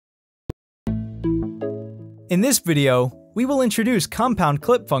In this video, we will introduce compound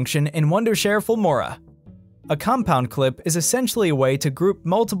clip function in Wondershare Filmora. A compound clip is essentially a way to group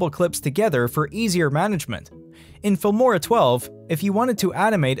multiple clips together for easier management. In Filmora 12, if you wanted to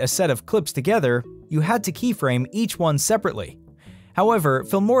animate a set of clips together, you had to keyframe each one separately. However,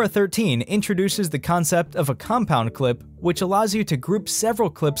 Filmora 13 introduces the concept of a compound clip, which allows you to group several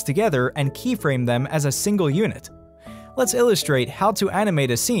clips together and keyframe them as a single unit. Let's illustrate how to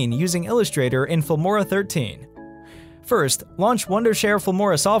animate a scene using Illustrator in Filmora 13. First, launch Wondershare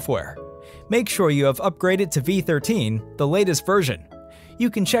Filmora software. Make sure you have upgraded to v13, the latest version. You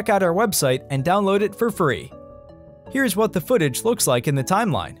can check out our website and download it for free. Here's what the footage looks like in the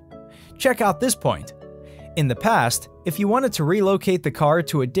timeline. Check out this point. In the past, if you wanted to relocate the car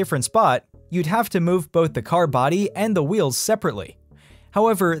to a different spot, you'd have to move both the car body and the wheels separately.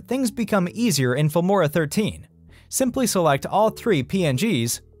 However, things become easier in Filmora 13. Simply select all three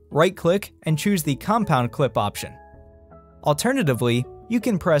PNGs, right-click, and choose the compound clip option. Alternatively, you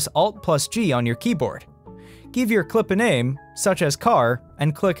can press Alt+G on your keyboard. Give your clip a name, such as car,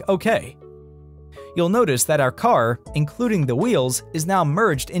 and click OK. You'll notice that our car, including the wheels, is now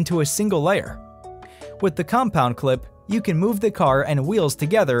merged into a single layer. With the compound clip, you can move the car and wheels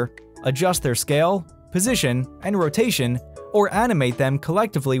together, adjust their scale, position, and rotation, or animate them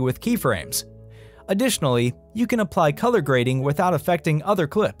collectively with keyframes. Additionally, you can apply color grading without affecting other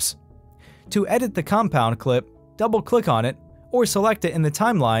clips. To edit the compound clip, double-click on it, or select it in the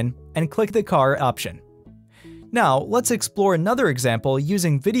timeline and click the car option. Now, let's explore another example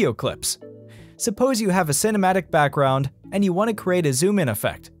using video clips. Suppose you have a cinematic background and you want to create a zoom-in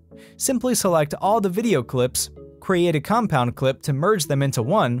effect. Simply select all the video clips, create a compound clip to merge them into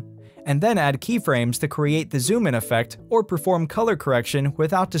one, and then add keyframes to create the zoom-in effect or perform color correction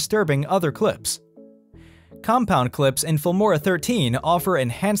without disturbing other clips. Compound clips in Filmora 13 offer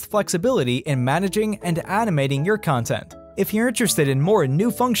enhanced flexibility in managing and animating your content. If you're interested in more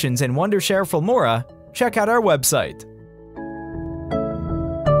new functions in Wondershare Filmora, check out our website.